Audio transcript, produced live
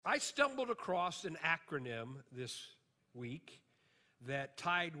I stumbled across an acronym this week that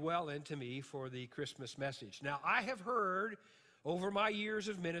tied well into me for the Christmas message. Now, I have heard over my years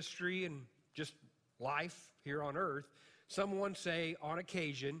of ministry and just life here on earth, someone say on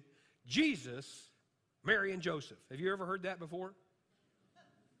occasion, Jesus, Mary, and Joseph. Have you ever heard that before?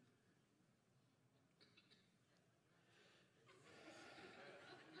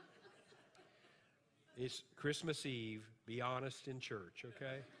 It's Christmas Eve. Be honest in church,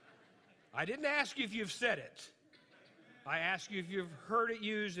 okay? I didn't ask you if you've said it. I asked you if you've heard it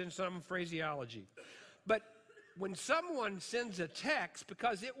used in some phraseology. But when someone sends a text,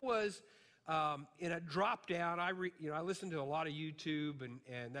 because it was in a drop down, I listen to a lot of YouTube,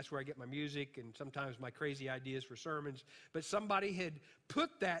 and that's where I get my music and sometimes my crazy ideas for sermons. But somebody had put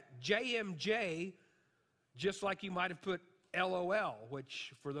that JMJ just like you might have put LOL,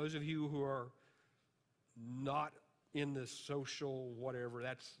 which for those of you who are not in the social whatever,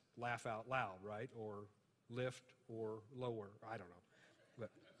 that's laugh out loud, right? Or lift or lower, I don't know.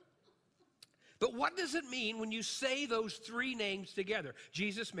 But what does it mean when you say those three names together?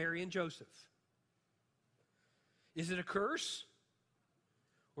 Jesus, Mary, and Joseph. Is it a curse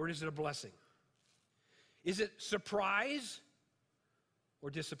or is it a blessing? Is it surprise or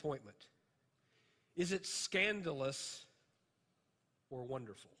disappointment? Is it scandalous or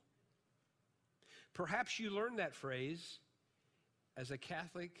wonderful? Perhaps you learned that phrase as a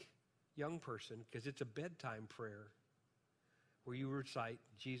Catholic young person because it's a bedtime prayer where you recite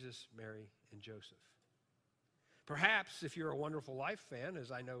Jesus, Mary, and Joseph. Perhaps if you're a Wonderful Life fan,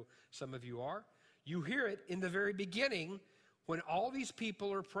 as I know some of you are, you hear it in the very beginning when all these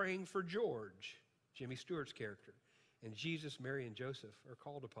people are praying for George, Jimmy Stewart's character, and Jesus, Mary, and Joseph are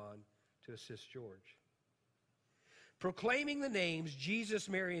called upon to assist George. Proclaiming the names Jesus,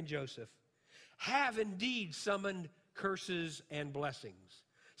 Mary, and Joseph have indeed summoned curses and blessings,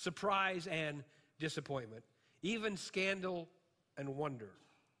 surprise and disappointment, even scandal and wonder.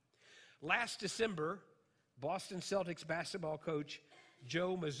 Last December, Boston Celtics basketball coach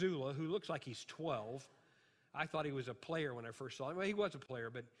Joe Mazzulla, who looks like he's 12, I thought he was a player when I first saw him. Well, he was a player,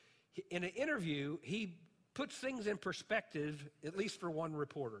 but in an interview, he puts things in perspective, at least for one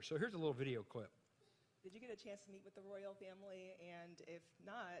reporter. So here's a little video clip. Did you get a chance to meet with the royal family? And if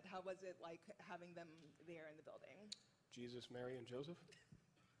not, how was it like having them there in the building? Jesus, Mary, and Joseph?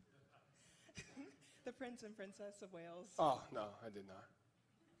 The Prince and Princess of Wales. Oh, no, I did not.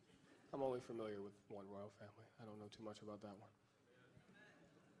 I'm only familiar with one royal family. I don't know too much about that one.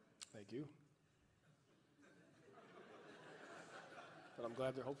 Thank you. But I'm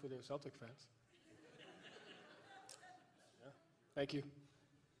glad hopefully they're Celtic fans. Yeah, thank you.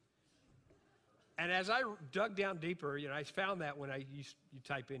 And as I dug down deeper, I found that when you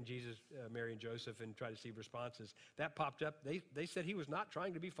type in Jesus, Mary, and Joseph and try to see responses, that popped up. They said he was not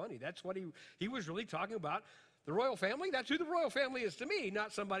trying to be funny. That's what he was really talking about. The royal family, that's who the royal family is to me,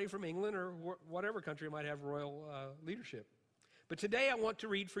 not somebody from England or whatever country might have royal leadership. But today I want to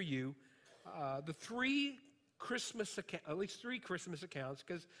read for you the three Christmas accounts, at least three Christmas accounts,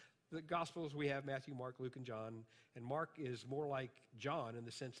 because the Gospels we have Matthew, Mark, Luke, and John. And Mark is more like John in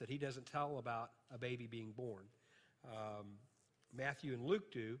the sense that he doesn't tell about a baby being born. Matthew and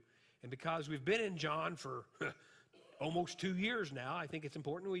Luke do. And because we've been in John for almost 2 years now, I think it's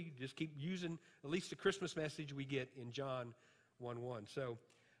important we just keep using at least the Christmas message we get in John 1:1. So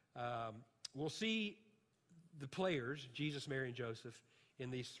we'll see the players, Jesus, Mary, and Joseph,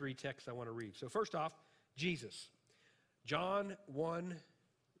 in these three texts I want to read. So first off, Jesus. John 1,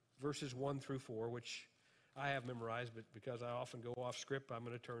 verses 1 through 4, which I have memorized, but because I often go off script, I'm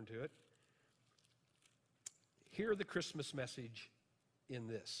going to turn to it. Hear the Christmas message in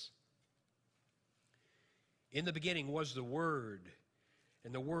this. In the beginning was the Word,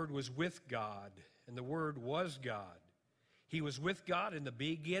 and the Word was with God, and the Word was God. He was with God in the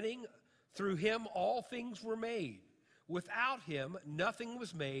beginning. Through him all things were made. Without him nothing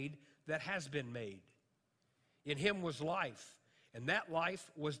was made that has been made. In him was life, and that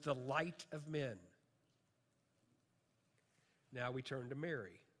life was the light of men. Now we turn to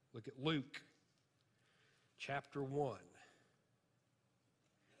Mary. Look at Luke chapter 1,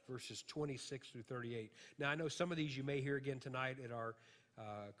 verses 26 through 38. Now I know some of these you may hear again tonight at our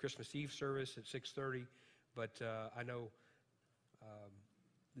Christmas Eve service at 6:30, but I know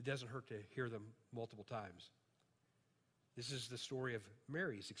it doesn't hurt to hear them multiple times. This is the story of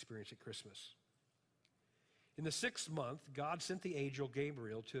Mary's experience at Christmas. In the 6th month, God sent the angel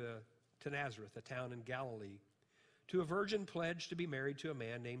Gabriel to Nazareth, a town in Galilee, to a virgin pledged to be married to a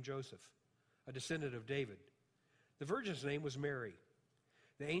man named Joseph, a descendant of David. The virgin's name was Mary.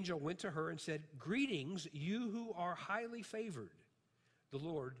 The angel went to her and said, "Greetings, you who are highly favored. the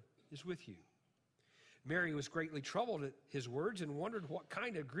Lord is with you." Mary was greatly troubled at his words and wondered what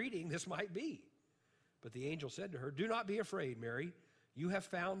kind of greeting this might be. But the angel said to her, "Do not be afraid, Mary. You have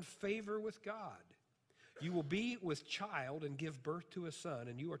found favor with God. You will be with child and give birth to a son,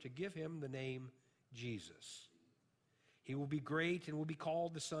 and you are to give him the name Jesus. He will be great and will be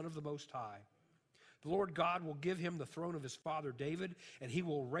called the Son of the Most High. The Lord God will give him the throne of his father David, and he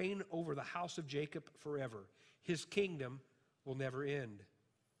will reign over the house of Jacob forever. His kingdom will never end."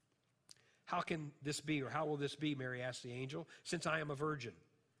 "How can this be, or how will this be?" Mary asked the angel, "since I am a virgin."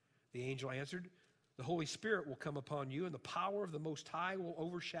 The angel answered, "The Holy Spirit will come upon you, and the power of the Most High will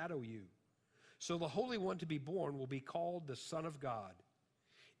overshadow you. So the Holy One to be born will be called the Son of God.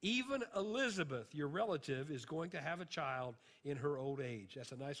 Even Elizabeth, your relative, is going to have a child in her old age."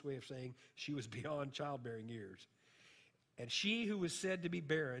 That's a nice way of saying she was beyond childbearing years. "And she who was said to be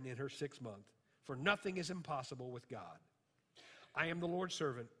barren in her 6th month, for nothing is impossible with God." "I am the Lord's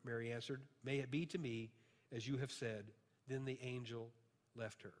servant," Mary answered. "May it be to me as you have said." Then the angel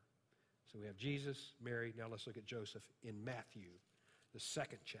left her. So we have Jesus, Mary. Now let's look at Joseph in Matthew, the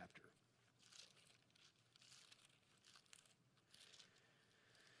 2nd chapter.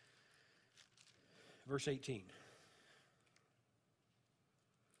 Verse 18.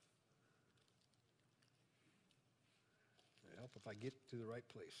 It'll help if I get to the right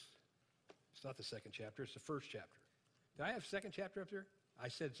place. It's not the 2nd chapter, it's the 1st chapter. Did I have 2nd chapter up there? I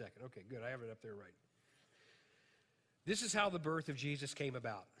said 2nd. Okay, good. I have it up there right. "This is how the birth of Jesus came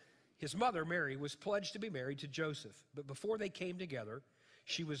about. His mother, Mary, was pledged to be married to Joseph, but before they came together,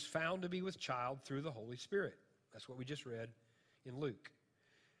 she was found to be with child through the Holy Spirit." That's what we just read in Luke.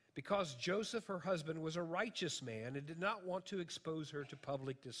 "Because Joseph, her husband, was a righteous man and did not want to expose her to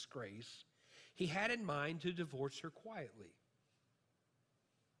public disgrace, he had in mind to divorce her quietly.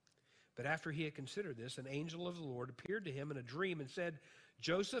 But after he had considered this, an angel of the Lord appeared to him in a dream and said,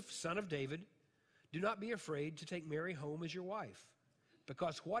 'Joseph, son of David, do not be afraid to take Mary home as your wife,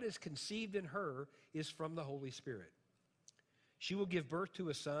 because what is conceived in her is from the Holy Spirit. She will give birth to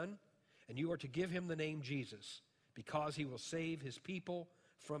a son, and you are to give him the name Jesus, because he will save his people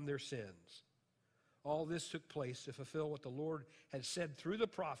from their sins.' All this took place to fulfill what the Lord had said through the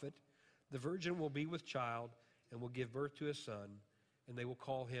prophet, 'The virgin will be with child and will give birth to a son, and they will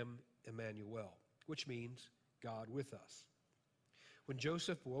call him Emmanuel,' which means God with us. When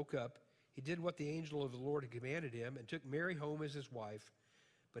Joseph woke up, he did what the angel of the Lord had commanded him and took Mary home as his wife,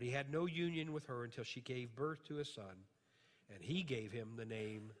 but he had no union with her until she gave birth to a son, and he gave him the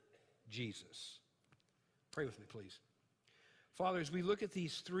name Jesus." Pray with me, please. Father, as we look at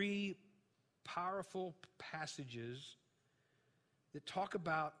these 3 powerful passages that talk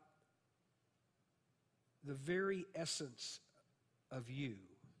about the very essence of you,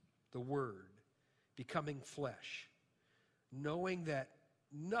 the Word, becoming flesh, knowing that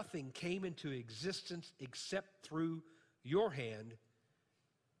nothing came into existence except through your hand,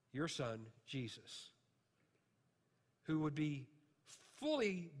 your Son, Jesus, who would be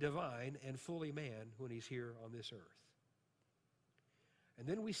fully divine and fully man when he's here on this earth. And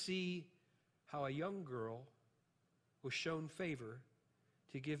then we see how a young girl was shown favor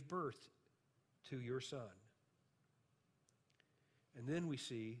to give birth to your son. And then we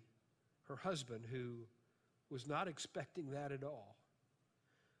see her husband, who was not expecting that at all,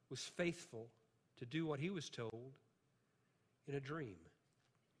 was faithful to do what he was told in a dream.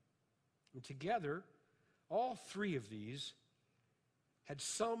 And together, all 3 of these had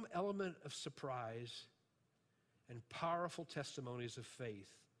some element of surprise and powerful testimonies of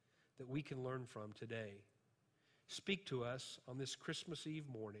faith that we can learn from today. Speak to us on this Christmas Eve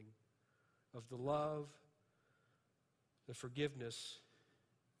morning of the love, the forgiveness,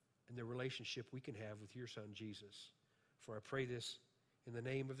 and the relationship we can have with your Son, Jesus. For I pray this in the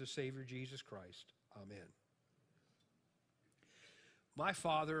name of the Savior, Jesus Christ. Amen. My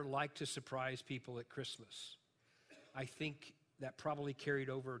father liked to surprise people at Christmas. I think that probably carried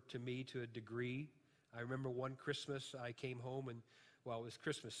over to me to a degree. I remember one Christmas I came home and, well, it was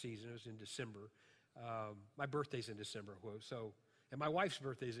Christmas season. It was in December. My birthday's in December, and my wife's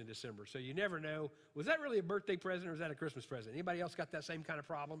birthday's in December. So you never know, was that really a birthday present or was that a Christmas present? Anybody else got that same kind of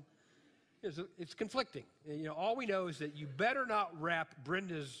problem? It's conflicting. You know, all we know is that you better not wrap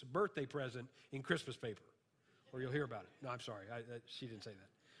Brenda's birthday present in Christmas paper, or you'll hear about it. No, I'm sorry. She didn't say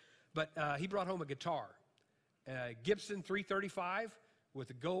that. But he brought home a guitar, Gibson 335 with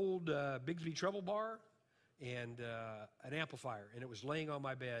a gold Bigsby treble bar and an amplifier. And it was laying on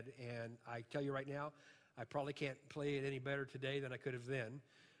my bed. And I tell you right now, I probably can't play it any better today than I could have then.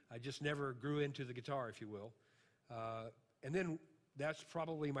 I just never grew into the guitar, if you will. And then that's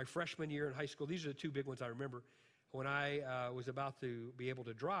probably my freshman year in high school. These are the 2 big ones I remember. when I was about to be able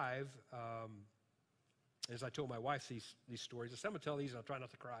to drive, as I told my wife these stories, I'm going to tell these and I'll try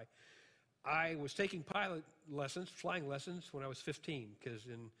not to cry. I was taking pilot lessons, flying lessons, when I was 15, because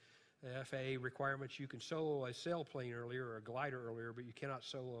in the FAA requirements, you can solo a sailplane earlier or a glider earlier, but you cannot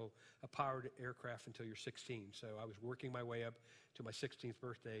solo a powered aircraft until you're 16. So I was working my way up to my 16th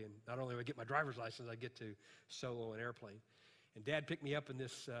birthday, and not only would I get my driver's license, I get to solo an airplane. And Dad picked me up in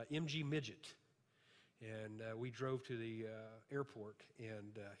this MG Midget, and we drove to the airport,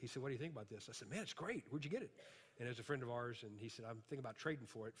 and he said, "What do you think about this?" I said, "Man, it's great. Where'd you get it?" And it was a friend of ours, and he said, "I'm thinking about trading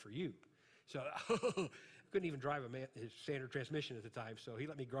for it for you." So I couldn't even drive his standard transmission at the time, so he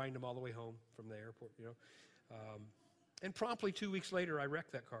let me grind him all the way home from the airport, you know. And promptly 2 weeks later, I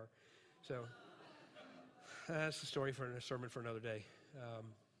wrecked that car. So that's the story for a sermon for another day.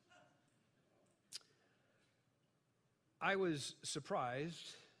 I was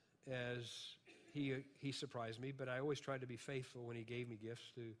surprised as he surprised me, but I always tried to be faithful when he gave me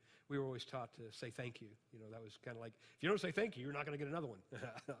gifts. We were always taught to say thank you. You know, that was kind of like, if you don't say thank you, you're not going to get another one.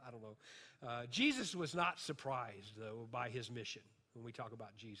 I don't know. Jesus was not surprised, though, by his mission when we talk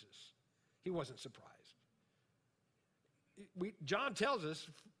about Jesus. He wasn't surprised. John tells us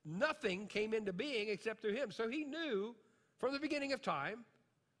nothing came into being except through him. So he knew from the beginning of time,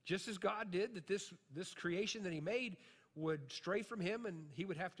 just as God did, that this creation that he made would stray from him, and he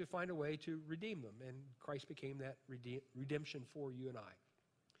would have to find a way to redeem them. And Christ became that redemption for you and I.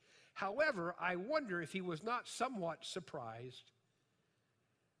 However, I wonder if he was not somewhat surprised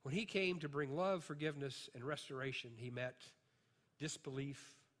when he came to bring love, forgiveness, and restoration. He met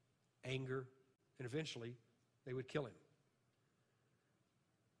disbelief, anger, and eventually they would kill him.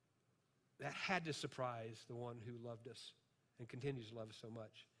 That had to surprise the one who loved us and continues to love us so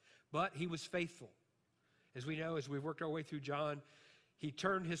much. But he was faithful. As we know, as we worked our way through John, he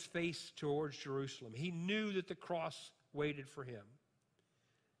turned his face towards Jerusalem. He knew that the cross waited for him.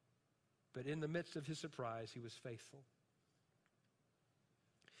 But in the midst of his surprise, he was faithful.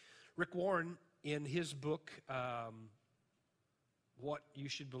 Rick Warren, in his book, What You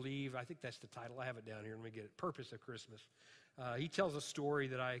Should Believe, I think that's the title. I have it down here. Let me get it. Purpose of Christmas. He tells a story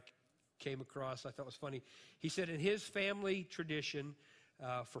that I came across I thought was funny. He said in his family tradition,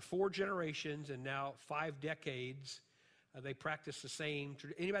 for 4 generations and now 5 decades, they practice the same.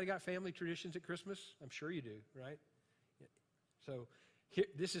 Anybody got family traditions at Christmas? I'm sure you do, right? So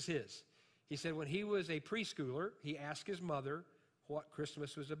this is his. He said when he was a preschooler, he asked his mother what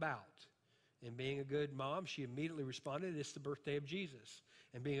Christmas was about. And being a good mom, she immediately responded, "It's the birthday of Jesus."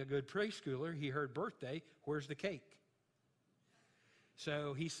 And being a good preschooler, he heard birthday, "Where's the cake?"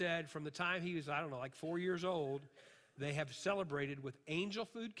 So he said from the time he was, like 4 years old, they have celebrated with angel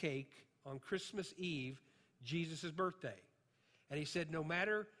food cake on Christmas Eve, Jesus' birthday. And he said no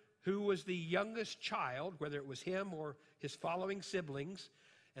matter who was the youngest child, whether it was him or his following siblings,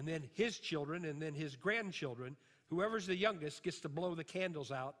 and then his children, and then his grandchildren, whoever's the youngest gets to blow the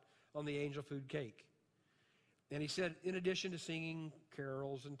candles out on the angel food cake. And he said, in addition to singing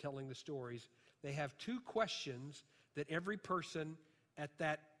carols and telling the stories, they have 2 questions that every person at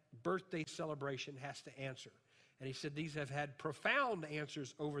that birthday celebration has to answer. And he said these have had profound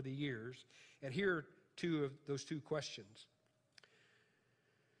answers over the years. And here are 2 of those 2 questions.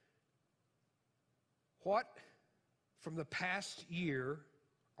 What from the past year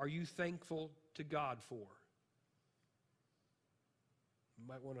are you thankful to God for? You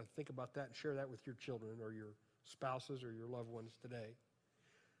might want to think about that and share that with your children or your spouses or your loved ones today.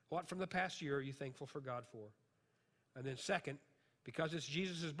 What from the past year are you thankful for God for? And then second, because it's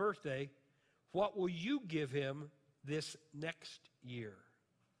Jesus' birthday, what will you give him this next year?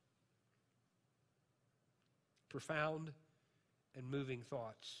 Profound and moving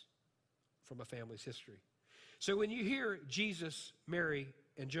thoughts from a family's history. So when you hear Jesus, Mary,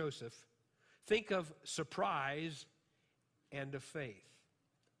 and Joseph, think of surprise and of faith.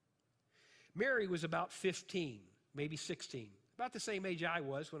 Mary was about 15, maybe 16, about the same age I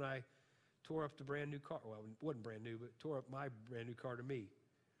was when I tore up the brand new car. Well, it wasn't brand new, but tore up my brand new car to me.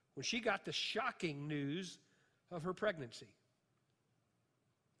 When she got the shocking news of her pregnancy.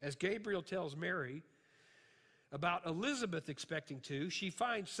 As Gabriel tells Mary about Elizabeth expecting 2, she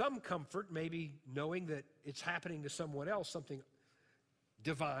finds some comfort, maybe knowing that it's happening to someone else, something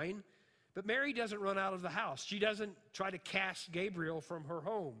divine. But Mary doesn't run out of the house. She doesn't try to cast Gabriel from her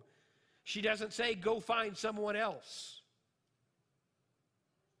home. She doesn't say, "Go find someone else."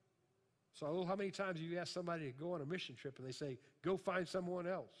 So how many times have you asked somebody to go on a mission trip and they say, "Go find someone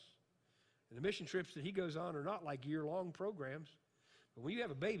else"? And the mission trips that he goes on are not like year-long programs. But when you have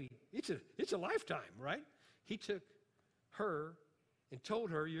a baby, it's a lifetime, right? He took her and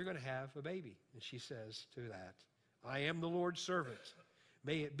told her, "You're going to have a baby." And she says to that, I am the Lord's servant.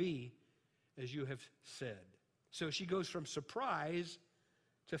 May it be as you have said. So she goes from surprise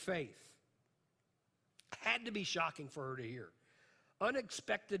to faith. Had to be shocking for her to hear.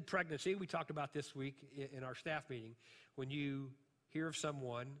 Unexpected pregnancy, we talked about this week in our staff meeting. When you hear of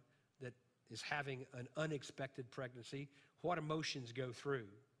someone that is having an unexpected pregnancy, what emotions go through?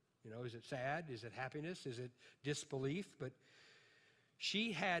 You know, is it sad? Is it happiness? Is it disbelief? But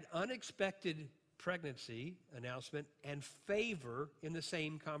she had unexpected pregnancy announcement and favor in the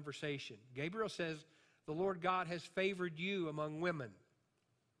same conversation. Gabriel says, the Lord God has favored you among women.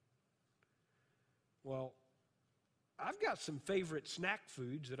 Well, I've got some favorite snack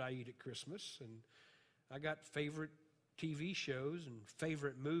foods that I eat at Christmas, and I got favorite TV shows and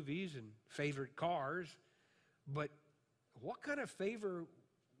favorite movies and favorite cars, but what kind of favor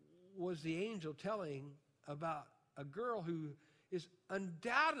was the angel telling about a girl who is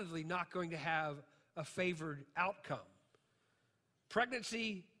undoubtedly not going to have a favored outcome?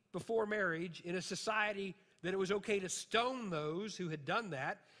 Pregnancy before marriage in a society that it was okay to stone those who had done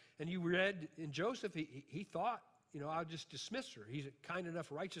that. And you read in Joseph, he thought, I'll just dismiss her. He's a kind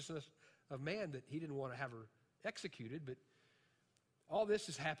enough righteousness of man that he didn't want to have her executed. But all this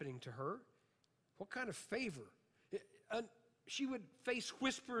is happening to her. What kind of favor? She would face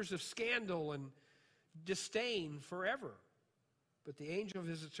whispers of scandal and disdain forever. But the angel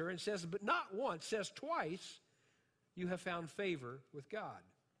visits her and says, but not once, says twice, you have found favor with God.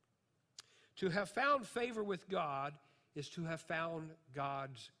 To have found favor with God is to have found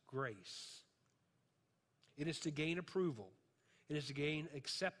God's grace. It is to gain approval. It is to gain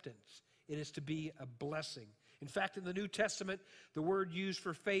acceptance. It is to be a blessing. In fact, in the New Testament, the word used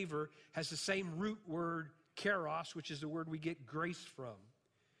for favor has the same root word, charos, which is the word we get grace from.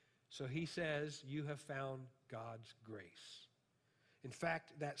 So he says, you have found God's grace. In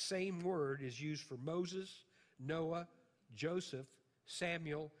fact, that same word is used for Moses, Noah, Joseph,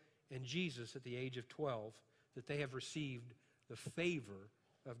 Samuel, and Jesus at the age of 12, that they have received the favor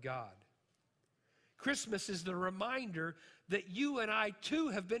of God. Christmas is the reminder that you and I too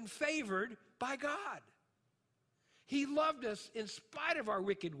have been favored by God. He loved us in spite of our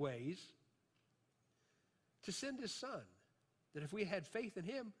wicked ways to send his son, that if we had faith in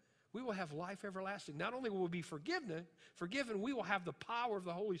him, we will have life everlasting. Not only will we be forgiven, we will have the power of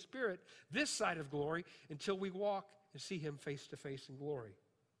the Holy Spirit this side of glory until we walk and see him face to face in glory.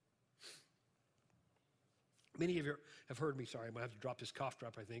 Many of you have heard me, sorry, I'm going to have to drop this cough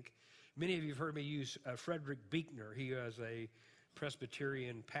drop, I think. Many of you have heard me use Frederick Buechner. He was a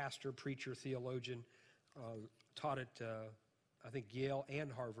Presbyterian pastor, preacher, theologian, taught at, I think, Yale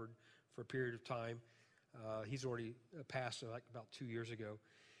and Harvard for a period of time. He's already passed like about 2 years ago.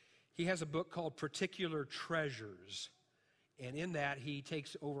 He has a book called Particular Treasures. And in that, he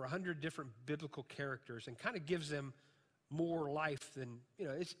takes over 100 different biblical characters and kind of gives them more life than,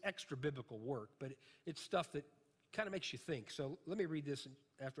 it's extra biblical work, but it's stuff that kind of makes you think. So let me read this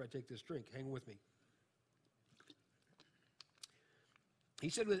after I take this drink. Hang with me. He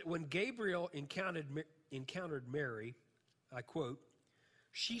said that when Gabriel encountered Mary, I quote,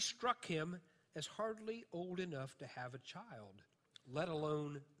 she struck him as hardly old enough to have a child, let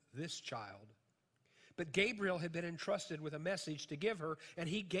alone this child. But Gabriel had been entrusted with a message to give her, and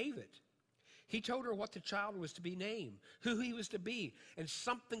he gave it. He told her what the child was to be named, who he was to be, and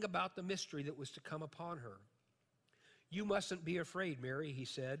something about the mystery that was to come upon her. You mustn't be afraid, Mary, he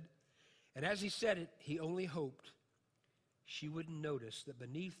said. And as he said it, he only hoped she wouldn't notice that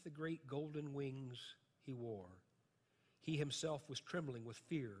beneath the great golden wings he wore, he himself was trembling with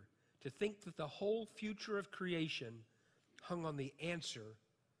fear to think that the whole future of creation hung on the answer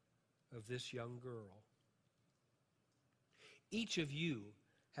of this young girl. Each of you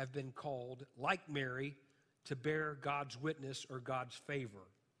have been called, like Mary, to bear God's witness or God's favor.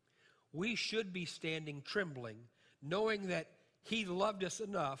 We should be standing trembling, knowing that he loved us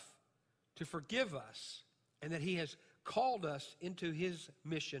enough to forgive us and that he has called us into his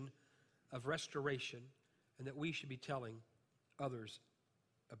mission of restoration and that we should be telling others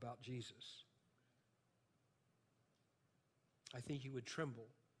about Jesus. I think you would tremble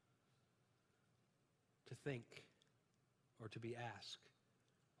to think or to be asked,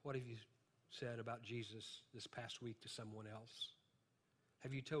 what have you said about Jesus this past week to someone else?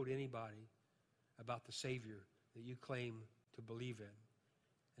 Have you told anybody about the Savior that you claim to believe in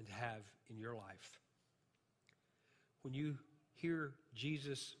and to have in your life? When you hear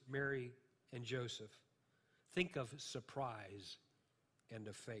Jesus, Mary, and Joseph, think of surprise and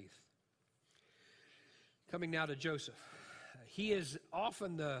of faith. Coming now to Joseph. He is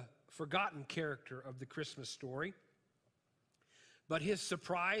often the forgotten character of the Christmas story, but his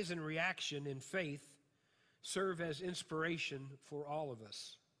surprise and reaction in faith serve as inspiration for all of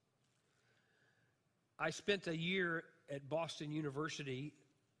us. I spent a year at Boston University,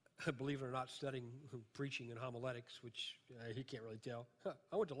 believe it or not, studying preaching and homiletics, which he can't really tell.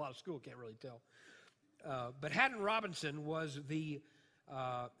 I went to a lot of school, can't really tell. But Haddon Robinson was in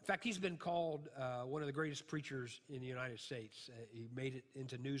fact, he's been called one of the greatest preachers in the United States. He made it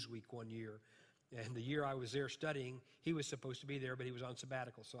into Newsweek one year. And the year I was there studying, he was supposed to be there, but he was on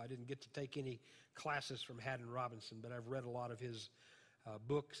sabbatical, so I didn't get to take any classes from Haddon Robinson, but I've read a lot of his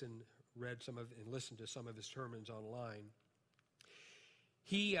books and listened to some of his sermons online.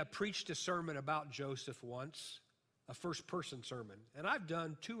 He preached a sermon about Joseph once, a first-person sermon. And I've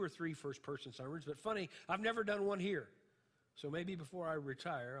done 2 or 3 first-person sermons, but funny, I've never done one here. So maybe before I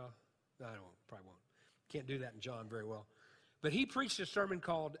retire, no, I probably won't. Can't do that in John very well. But he preached a sermon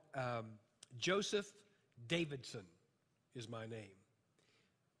called Joseph Davidson is my name.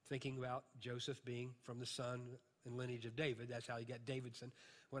 Thinking about Joseph being from the son and lineage of David. That's how he got Davidson.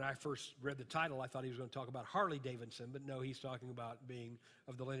 When I first read the title, I thought he was going to talk about Harley Davidson, but no, he's talking about being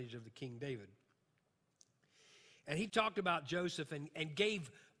of the lineage of the King David. And he talked about Joseph and gave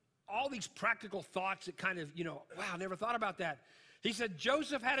all these practical thoughts that kind of, wow, I never thought about that. He said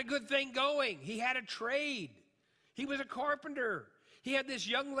Joseph had a good thing going. He had a trade. He was a carpenter. He had this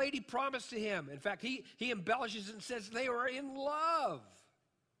young lady promised to him. In fact, he embellishes and says they were in love.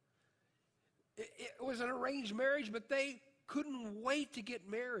 It was an arranged marriage, but they couldn't wait to get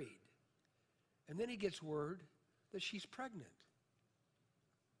married. And then he gets word that she's pregnant.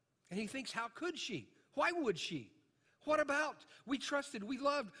 And he thinks, how could she? Why would she? What about? We trusted, we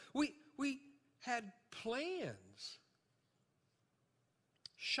loved, we had plans.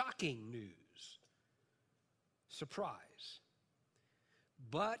 Shocking news. Surprise.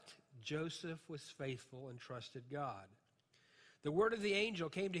 But Joseph was faithful and trusted God. The word of the angel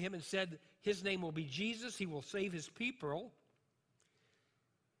came to him and said, his name will be Jesus. He will save his people.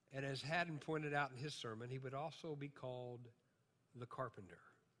 And as Haddon pointed out in his sermon, he would also be called the carpenter.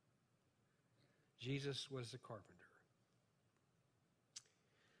 Jesus was the carpenter.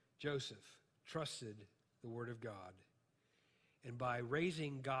 Joseph trusted the word of God. And by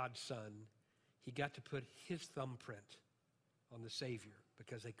raising God's son, he got to put his thumbprint on the Savior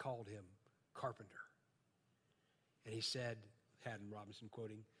because they called him carpenter. And he said, Haddon Robinson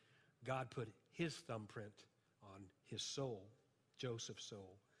quoting, God put his thumbprint on his soul, Joseph's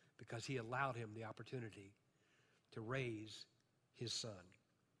soul, because he allowed him the opportunity to raise his son.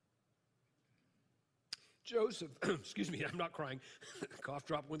 Joseph, excuse me, I'm not crying. Cough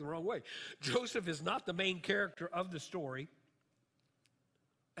drop went the wrong way. Joseph is not the main character of the story,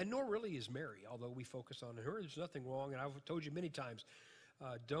 and nor really is Mary, although we focus on her. There's nothing wrong, and I've told you many times,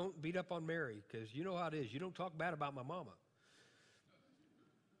 don't beat up on Mary, because you know how it is. You don't talk bad about my mama.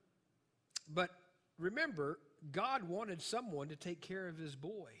 But remember, God wanted someone to take care of his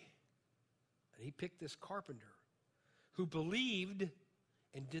boy. And he picked this carpenter who believed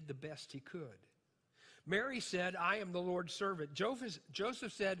and did the best he could. Mary said, I am the Lord's servant.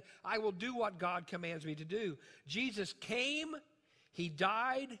 Joseph said, I will do what God commands me to do. Jesus came, he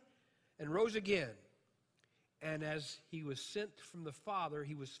died, and rose again. And as he was sent from the Father,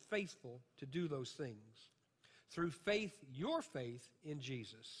 he was faithful to do those things. Through faith, your faith in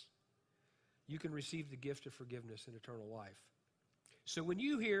Jesus, you can receive the gift of forgiveness and eternal life. So when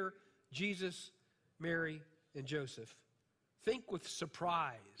you hear Jesus, Mary, and Joseph, think with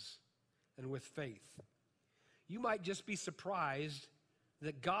surprise and with faith. You might just be surprised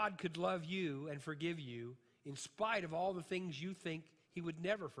that God could love you and forgive you in spite of all the things you think he would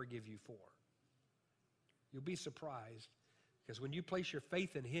never forgive you for. You'll be surprised because when you place your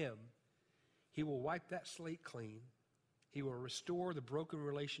faith in him, he will wipe that slate clean. He will restore the broken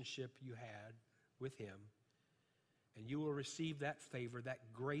relationship you had with him, and you will receive that favor, that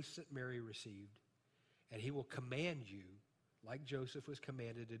grace that Mary received, and he will command you, like Joseph was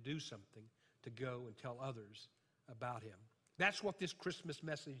commanded, to do something, to go and tell others about him. That's what this Christmas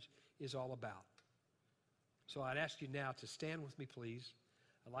message is all about. So I'd ask you now to stand with me, please.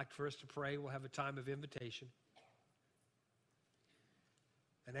 I'd like for us to pray. We'll have a time of invitation.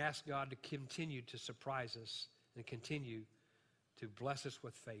 And ask God to continue to surprise us and continue to bless us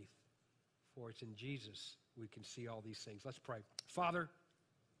with faith. For it's in Jesus we can see all these things. Let's pray. Father,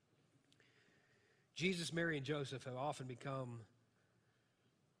 Jesus, Mary, and Joseph have often become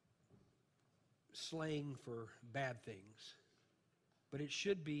slang for bad things. But it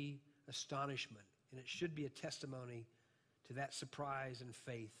should be astonishment, and it should be a testimony to that surprise and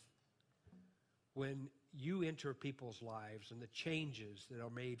faith when you enter people's lives and the changes that are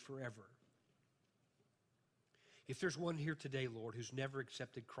made forever. If there's one here today, Lord, who's never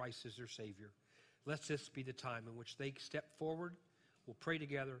accepted Christ as their Savior, Let this be the time in which they step forward. We'll pray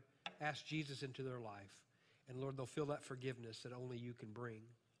together, ask Jesus into their life. And Lord, they'll feel that forgiveness that only you can bring.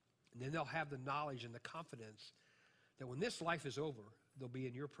 And then they'll have the knowledge and the confidence that when this life is over, they'll be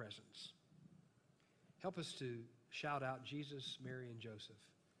in your presence. Help us to shout out Jesus, Mary, and Joseph,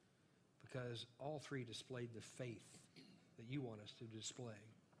 because all three displayed the faith that you want us to display.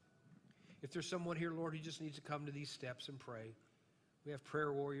 If there's someone here, Lord, who just needs to come to these steps and pray, we have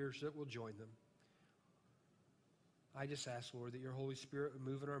prayer warriors that will join them. I just ask, Lord, that your Holy Spirit would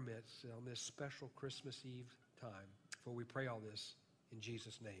move in our midst on this special Christmas Eve time. For we pray all this in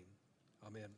Jesus' name. Amen.